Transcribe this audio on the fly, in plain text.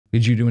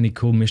Did you do any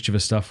cool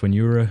mischievous stuff when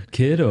you were a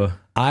kid, or?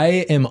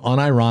 I am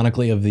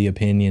unironically of the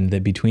opinion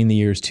that between the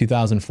years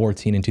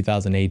 2014 and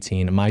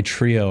 2018, my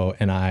trio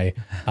and I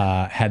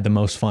had the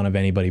most fun of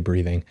anybody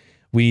breathing.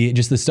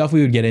 Just the stuff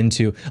we would get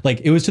into,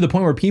 like it was to the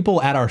point where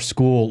people at our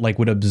school like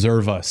would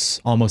observe us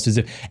almost as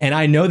if, and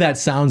I know that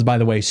sounds, by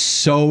the way,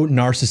 so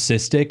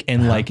narcissistic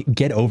and like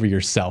get over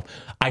yourself.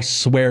 I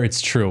swear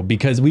it's true,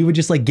 because we would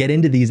just like get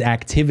into these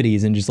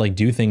activities and just like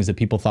do things that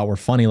people thought were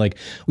funny. Like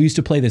we used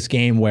to play this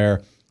game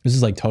where this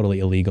is like totally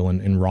illegal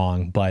and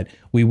wrong, but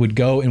we would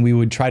go and we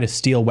would try to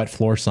steal wet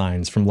floor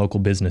signs from local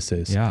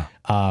businesses. Yeah.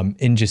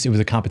 And just, it was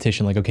a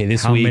competition like, okay,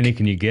 this week. How many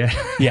can you get?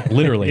 Yeah,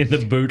 literally. In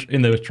the boot,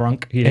 in the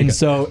trunk. And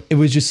so it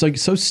was just like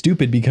so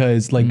stupid,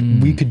 because like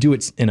we could do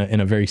it in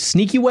a very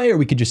sneaky way, or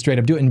we could just straight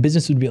up do it. And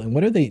business would be like,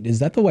 what are they, is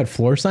that the wet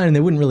floor sign? And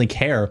they wouldn't really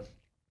care.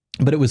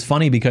 But it was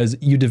funny because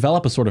you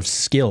develop a sort of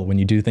skill when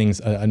you do things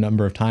a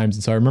number of times.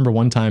 And so I remember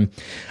one time,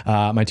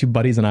 my two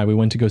buddies and I, we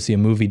went to go see a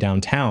movie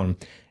downtown,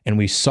 and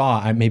we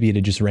saw, maybe it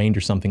had just rained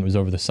or something, it was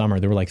over the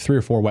summer, there were like 3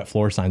 or 4 wet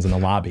floor signs in the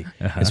lobby.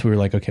 And so we were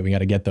like, okay, we got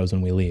to get those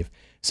when we leave.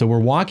 So we're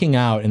walking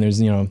out, and there's,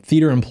 you know,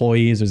 theater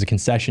employees, there's a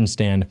concession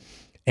stand,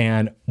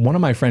 and one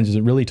of my friends was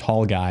a really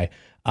tall guy,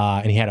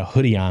 and he had a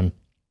hoodie on.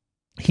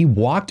 He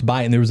walked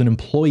by, and there was an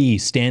employee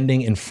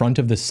standing in front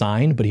of the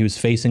sign, but he was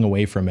facing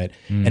away from it.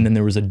 And then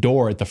there was a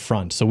door at the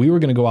front. So we were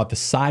going to go out the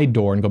side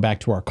door and go back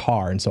to our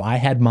car. And so I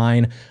had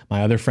mine,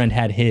 my other friend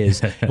had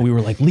his, and we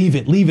were like, leave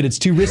it, it's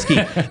too risky.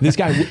 This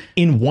guy,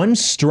 in one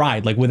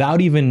stride, like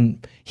without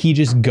even, he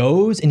just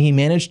goes and he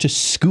managed to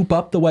scoop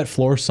up the wet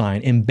floor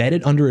sign, embed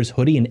it under his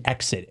hoodie, and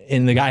exit.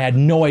 And the guy had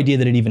no idea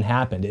that it even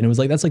happened. And it was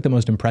like, that's like the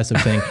most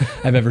impressive thing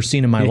I've ever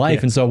seen in my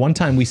life. And so one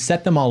time we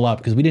set them all up,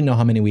 because we didn't know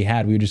how many we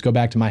had. We would just go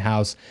back to my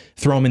house,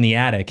 throw them in the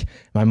attic.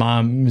 My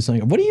mom was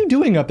like, what are you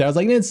doing up there? I was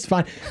like, it's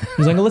fine. I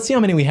was like, let's see how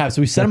many we have.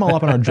 So we set them all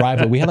up on our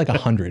driveway. We had like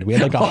 100. We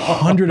had like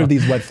 100 of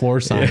these wet floor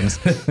signs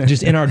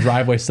just in our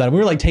driveway set up. We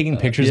were like taking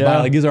pictures by it,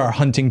 like these are our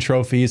hunting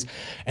trophies.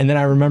 And then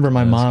I remember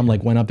my mom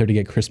like went up there to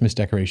get Christmas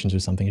decorations or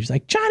something. She's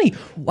like, Johnny,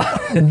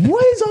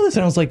 what is all this?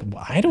 And I was like,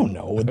 I don't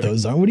know what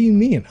those are. What do you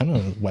mean? I don't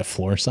know, wet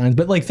floor signs.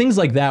 But like things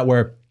like that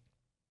where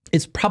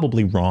it's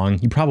probably wrong.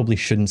 You probably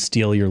shouldn't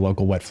steal your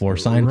local wet floor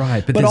sign.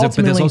 Right, but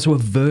there's also a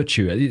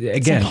virtue. Again,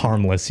 it's like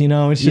harmless, you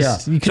know? It's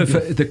just, so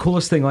the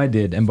coolest thing I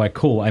did, and by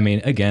cool, I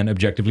mean, again,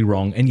 objectively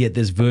wrong, and yet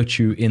there's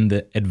virtue in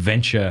the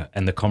adventure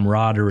and the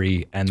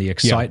camaraderie and the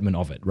excitement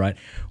of it, right?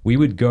 We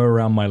would go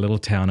around my little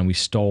town and we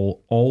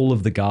stole all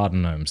of the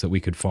garden gnomes that we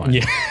could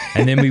find.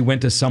 And then we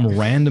went to some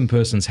random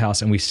person's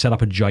house and we set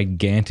up a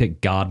gigantic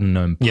garden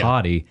gnome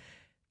party.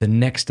 The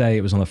next day,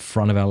 it was on the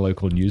front of our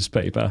local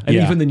newspaper. And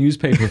even the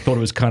newspaper thought it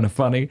was kind of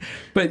funny.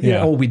 But, you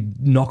know, or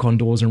we'd knock on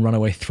doors and run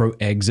away, throw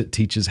eggs at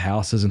teachers'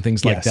 houses and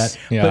things like that.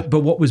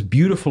 But what was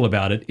beautiful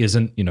about it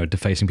isn't, you know,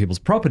 defacing people's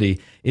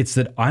property. It's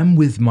that I'm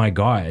with my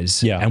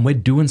guys and we're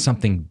doing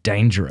something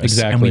dangerous.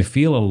 And we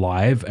feel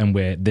alive, and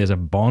there's a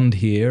bond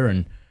here.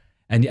 And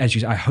as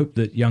you say, I hope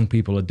that young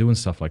people are doing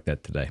stuff like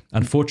that today.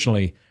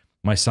 Unfortunately,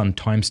 my son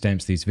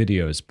timestamps these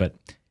videos, but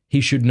he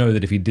should know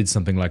that if he did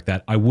something like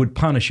that, I would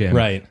punish him.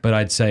 Right. But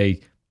I'd say,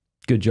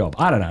 good job.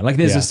 I don't know. Like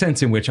there's a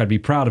sense in which I'd be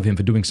proud of him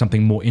for doing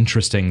something more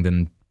interesting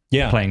than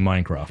playing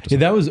Minecraft. Yeah,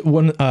 that was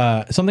one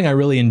something I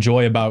really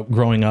enjoy about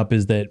growing up,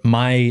 is that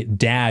my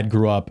dad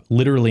grew up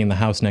literally in the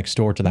house next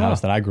door to the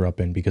house that I grew up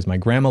in, because my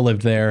grandma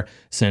lived there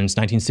since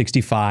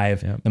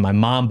 1965. And my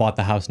mom bought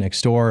the house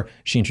next door.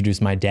 She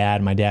introduced my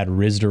dad. My dad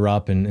rizzed her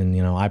up, and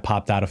you know, I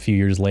popped out a few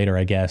years later,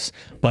 I guess.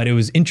 But it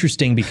was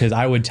interesting because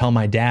I would tell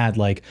my dad,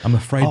 like, I'm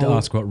afraid to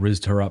ask what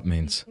rizzed her up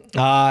means.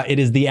 It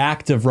is the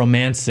act of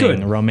romancing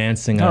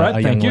a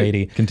young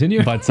lady.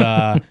 Continue.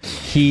 But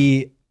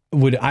he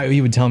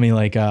would tell me,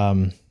 like,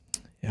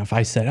 if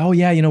I said, oh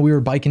yeah, you know, we were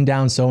biking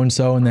down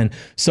so-and-so, and then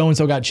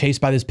so-and-so got chased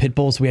by this pit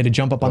bull, so we had to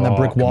jump up on that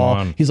brick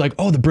wall. He's like,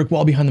 oh, the brick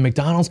wall behind the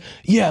McDonald's?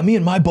 Yeah, me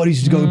and my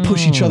buddies used to go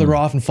push each other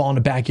off and fall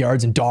into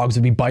backyards, and dogs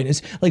would be biting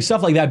us. Like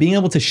stuff like that. Being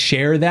able to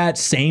share that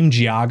same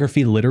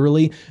geography,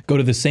 literally, go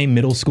to the same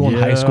middle school and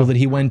high school that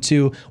he went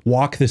to,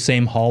 walk the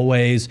same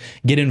hallways,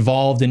 get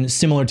involved in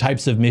similar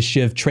types of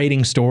mischief,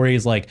 trading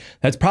stories. Like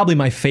that's probably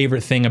my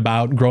favorite thing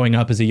about growing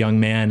up as a young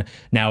man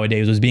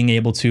nowadays, was being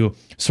able to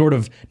sort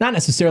of, not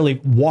necessarily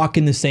walk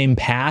in the same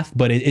path,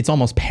 but it's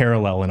almost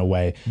parallel in a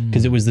way,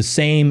 because it was the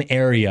same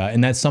area.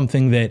 And that's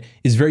something that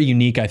is very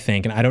unique, I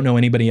think. And I don't know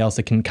anybody else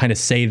that can kind of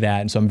say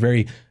that. And so I'm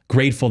very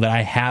grateful that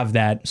I have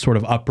that sort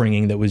of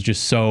upbringing that was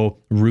just so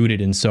rooted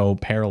and so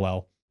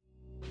parallel.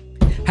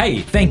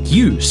 Hey, thank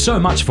you so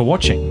much for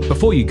watching.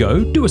 Before you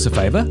go, do us a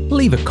favor,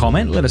 leave a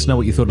comment, let us know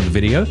what you thought of the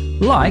video,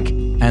 like,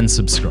 and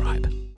subscribe.